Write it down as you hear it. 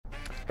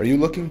Are you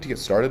looking to get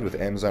started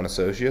with Amazon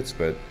Associates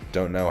but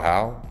don't know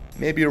how?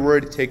 Maybe you're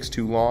worried it takes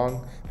too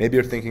long. Maybe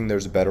you're thinking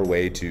there's a better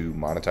way to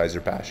monetize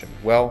your passion.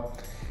 Well,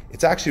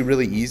 it's actually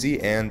really easy,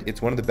 and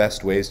it's one of the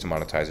best ways to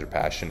monetize your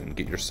passion and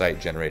get your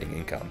site generating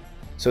income.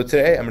 So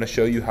today I'm going to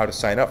show you how to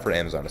sign up for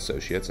Amazon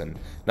Associates, and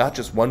not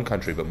just one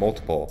country but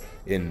multiple,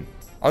 in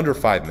under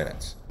 5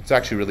 minutes. It's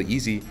actually really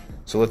easy,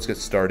 so let's get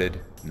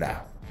started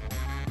now.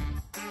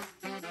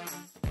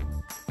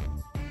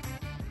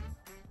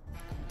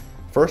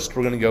 First,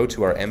 we're going to go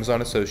to our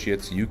Amazon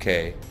Associates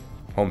UK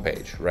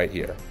homepage right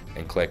here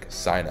and click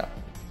Sign Up.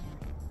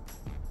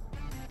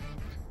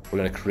 We're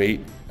going to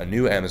create a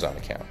new Amazon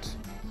account.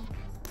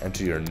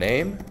 Enter your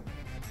name.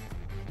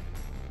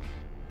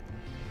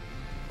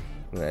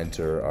 We're going to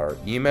enter our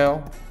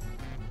email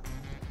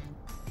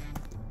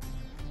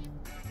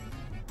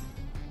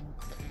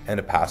and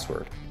a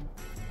password.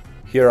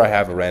 Here I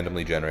have a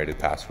randomly generated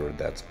password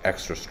that's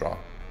extra strong.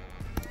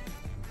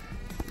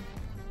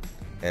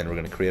 And we're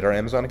going to create our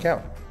Amazon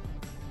account.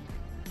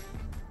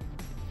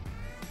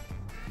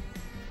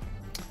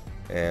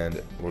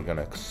 And we're going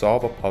to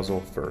solve a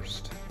puzzle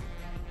first.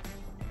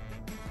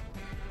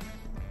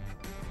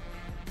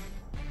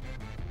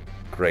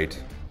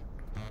 Great.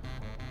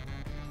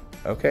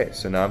 Okay,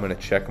 so now I'm going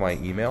to check my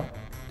email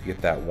to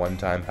get that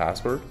one-time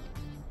password.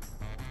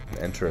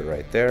 Enter it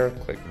right there,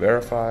 click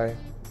verify.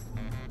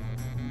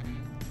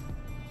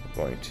 I'm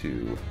going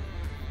to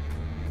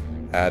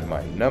add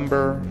my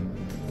number.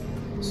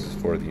 This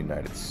is for the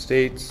United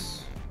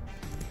States.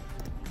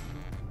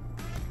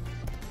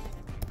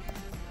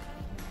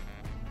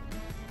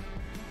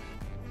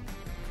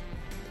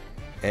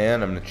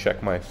 And I'm going to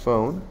check my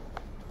phone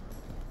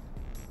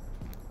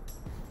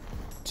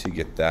to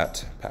get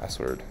that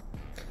password.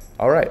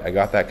 All right, I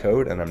got that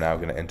code, and I'm now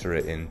going to enter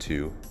it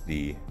into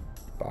the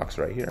box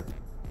right here.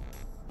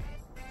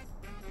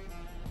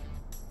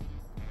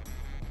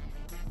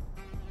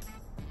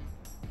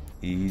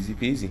 Easy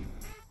peasy.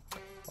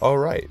 All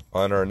right,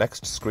 on our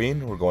next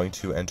screen, we're going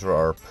to enter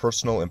our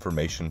personal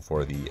information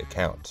for the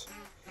account.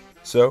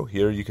 So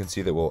here you can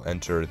see that we'll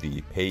enter the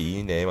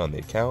payee name on the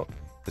account.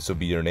 This will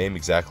be your name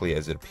exactly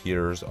as it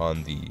appears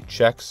on the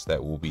checks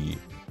that will be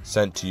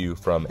sent to you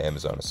from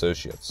Amazon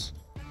Associates.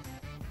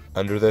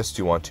 Under this,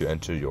 you want to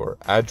enter your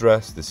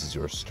address. This is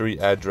your street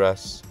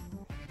address,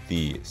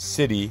 the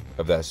city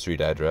of that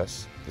street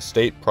address, the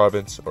state,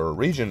 province, or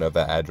region of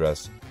that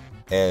address,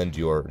 and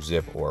your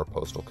zip or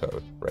postal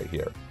code right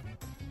here.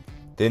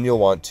 Then you'll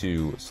want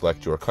to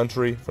select your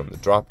country from the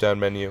drop-down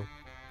menu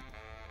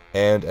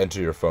and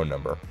enter your phone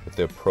number with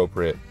the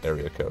appropriate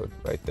area code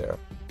right there.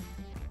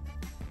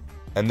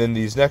 And then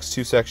these next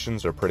two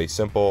sections are pretty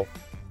simple.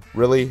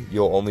 Really,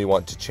 you'll only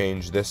want to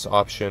change this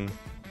option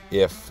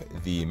if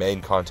the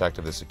main contact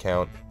of this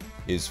account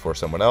is for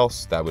someone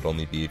else. That would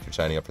only be if you're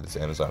signing up for this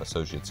Amazon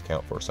Associates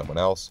account for someone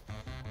else.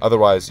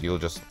 Otherwise, you'll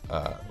just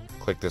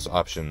click this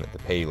option, the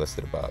pay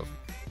listed above.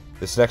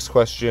 This next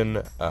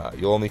question,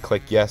 you'll only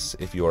click yes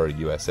if you are a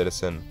US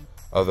citizen.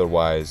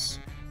 Otherwise,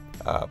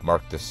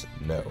 mark this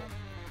no.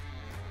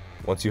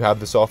 Once you have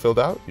this all filled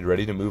out, you're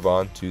ready to move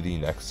on to the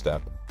next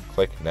step.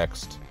 Click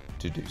next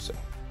to do so.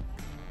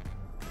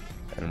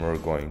 And we're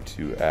going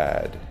to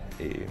add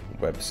a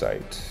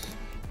website.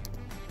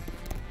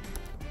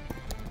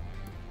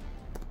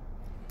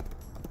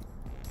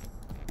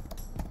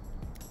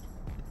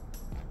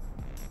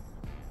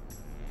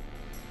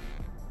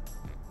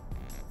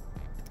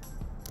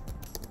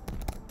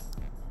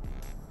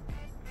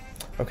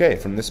 Okay,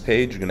 from this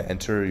page, you're going to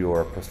enter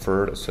your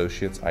preferred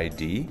associate's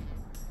ID,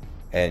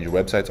 and your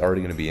website's already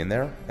going to be in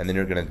there. And then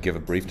you're going to give a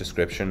brief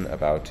description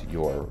about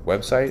your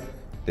website.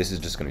 This is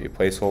just going to be a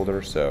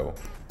placeholder, so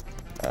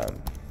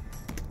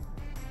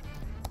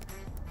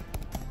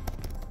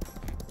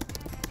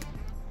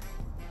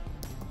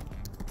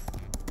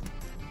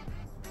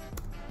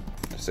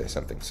just say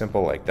something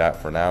simple like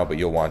that for now, but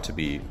you'll want to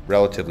be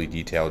relatively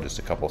detailed, just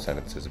a couple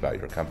sentences about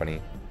your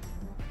company.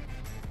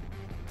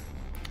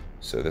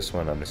 So this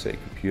one, I'm going to say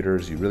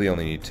computers. You really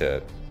only need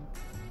to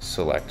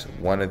select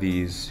one of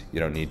these. You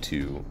don't need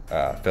to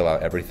fill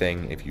out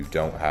everything if you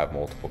don't have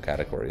multiple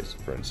categories,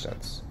 for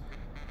instance.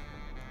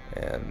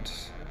 And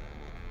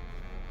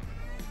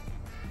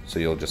so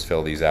you'll just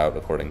fill these out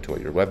according to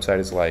what your website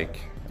is like.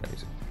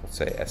 Let's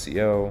say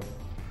SEO.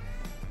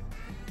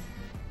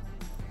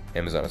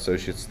 Amazon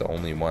Associates, the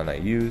only one I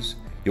use.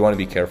 You want to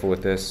be careful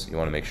with this. You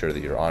want to make sure that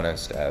you're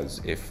honest,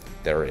 as if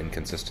there are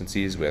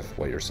inconsistencies with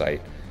what your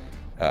site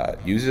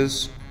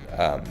uses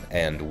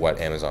and what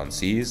Amazon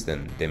sees,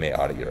 then they may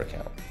audit your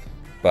account.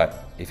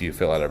 But if you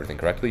fill out everything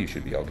correctly, you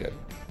should be all good.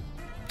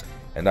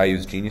 And I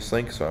use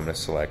Geniuslink, so I'm going to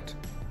select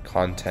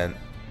Content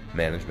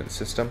Management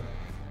System.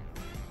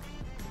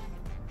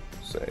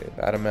 Say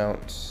that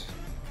amount.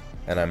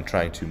 And I'm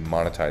trying to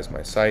monetize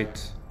my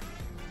site.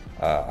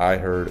 I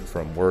heard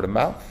from word of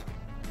mouth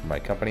from my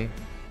company.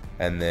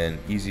 And then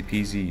easy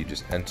peasy, you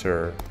just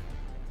enter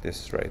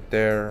this right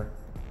there.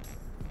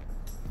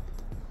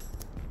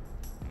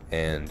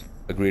 And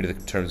agree to the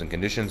terms and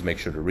conditions. Make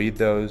sure to read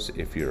those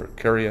if you're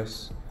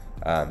curious.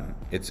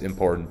 It's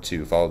important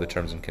to follow the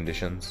terms and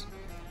conditions.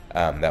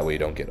 That way you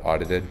don't get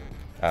audited.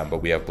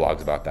 But we have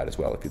blogs about that as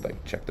well if you'd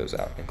like to check those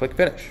out. And click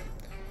finish.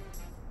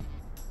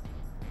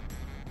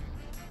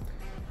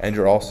 And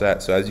you're all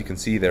set. So as you can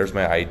see, there's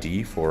my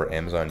ID for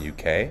Amazon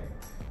UK.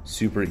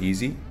 Super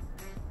easy.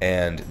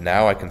 And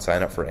now I can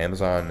sign up for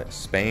Amazon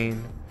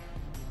Spain,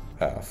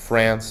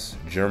 France,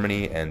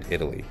 Germany, and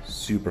Italy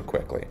super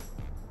quickly.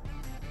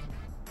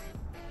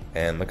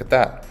 And look at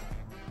that.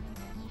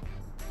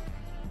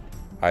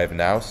 I have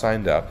now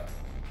signed up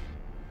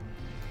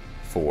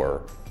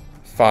for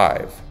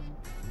 5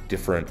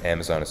 different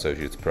Amazon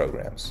Associates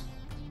programs.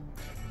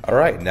 All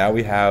right, now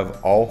we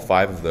have all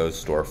 5 of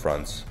those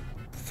storefronts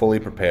fully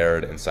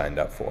prepared and signed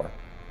up for.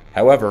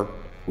 However,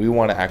 we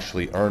want to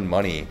actually earn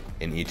money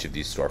in each of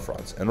these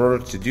storefronts. In order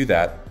to do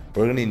that,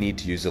 we're going to need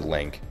to use a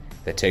link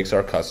that takes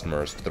our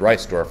customers to the right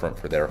storefront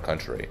for their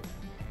country.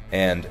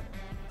 And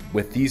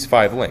with these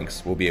 5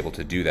 links, we'll be able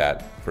to do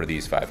that for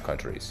these 5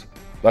 countries.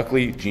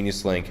 Luckily,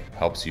 Geniuslink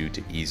helps you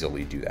to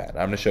easily do that. I'm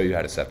going to show you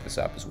how to set this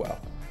up as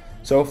well.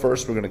 So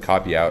first, we're going to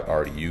copy out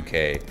our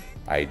UK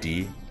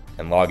ID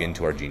and log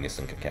into our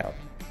Geniuslink account.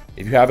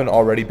 If you haven't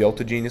already built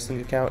a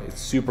Geniuslink account,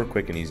 it's super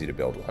quick and easy to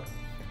build one.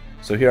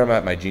 So here I'm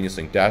at my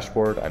Geniuslink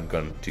dashboard. I'm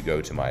going to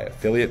go to my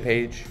affiliate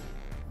page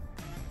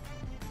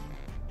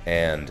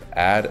and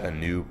add a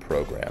new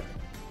program.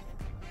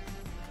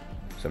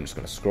 So I'm just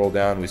going to scroll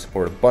down. We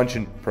support a bunch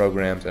of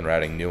programs and we're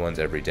adding new ones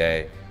every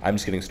day. I'm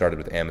just getting started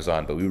with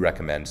Amazon, but we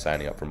recommend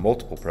signing up for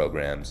multiple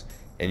programs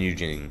and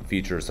using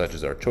features such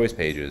as our choice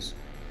pages,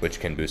 which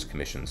can boost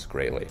commissions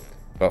greatly.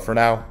 But for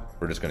now,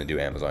 we're just going to do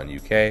Amazon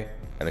UK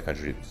and the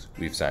countries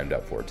we've signed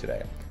up for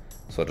today.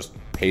 So I'll just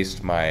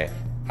paste my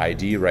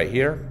ID right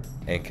here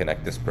and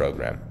connect this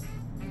program.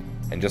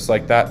 And just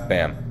like that,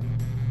 bam,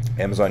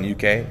 Amazon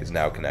UK is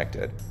now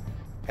connected.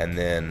 And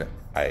then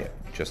I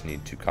just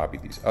need to copy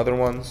these other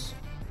ones.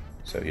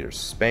 So here's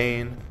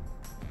Spain.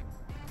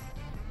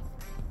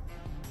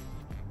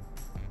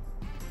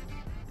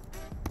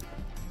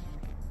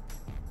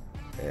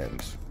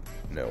 And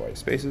no white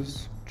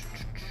spaces.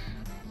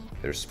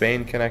 There's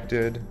Spain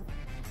connected.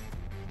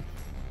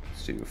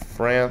 Let's do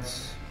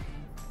France.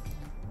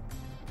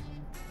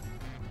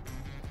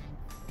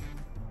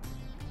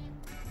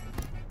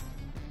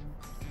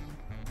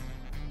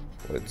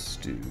 Let's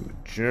do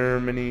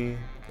Germany.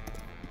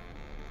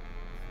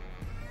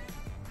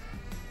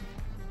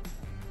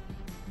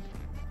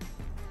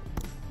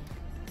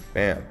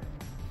 Bam.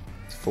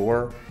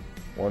 4.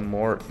 One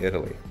more,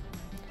 Italy.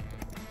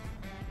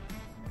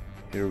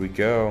 Here we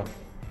go.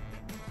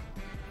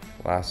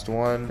 Last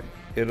one,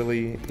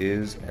 Italy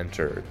is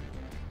entered.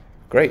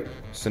 Great.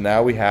 So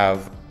now we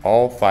have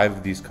all 5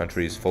 of these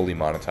countries fully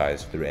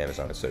monetized through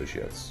Amazon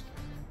Associates.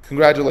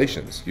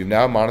 Congratulations, you've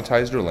now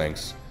monetized your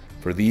links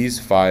for these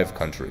 5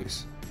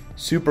 countries.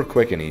 Super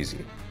quick and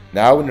easy.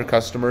 Now when your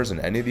customers in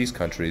any of these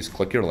countries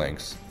click your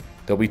links,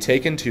 they'll be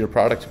taken to your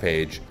product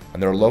page on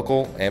their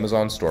local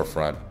Amazon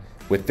storefront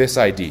with this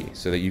ID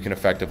so that you can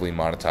effectively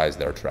monetize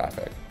their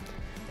traffic.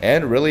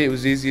 And really it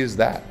was easy as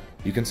that.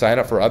 You can sign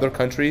up for other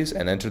countries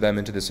and enter them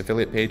into this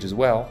affiliate page as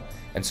well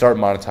and start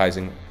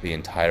monetizing the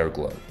entire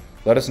globe.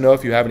 Let us know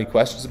if you have any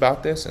questions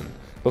about this and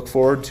look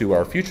forward to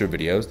our future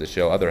videos that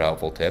show other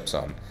helpful tips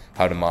on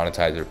how to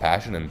monetize your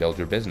passion and build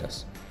your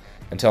business.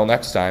 Until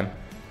next time,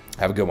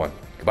 have a good one.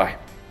 Goodbye.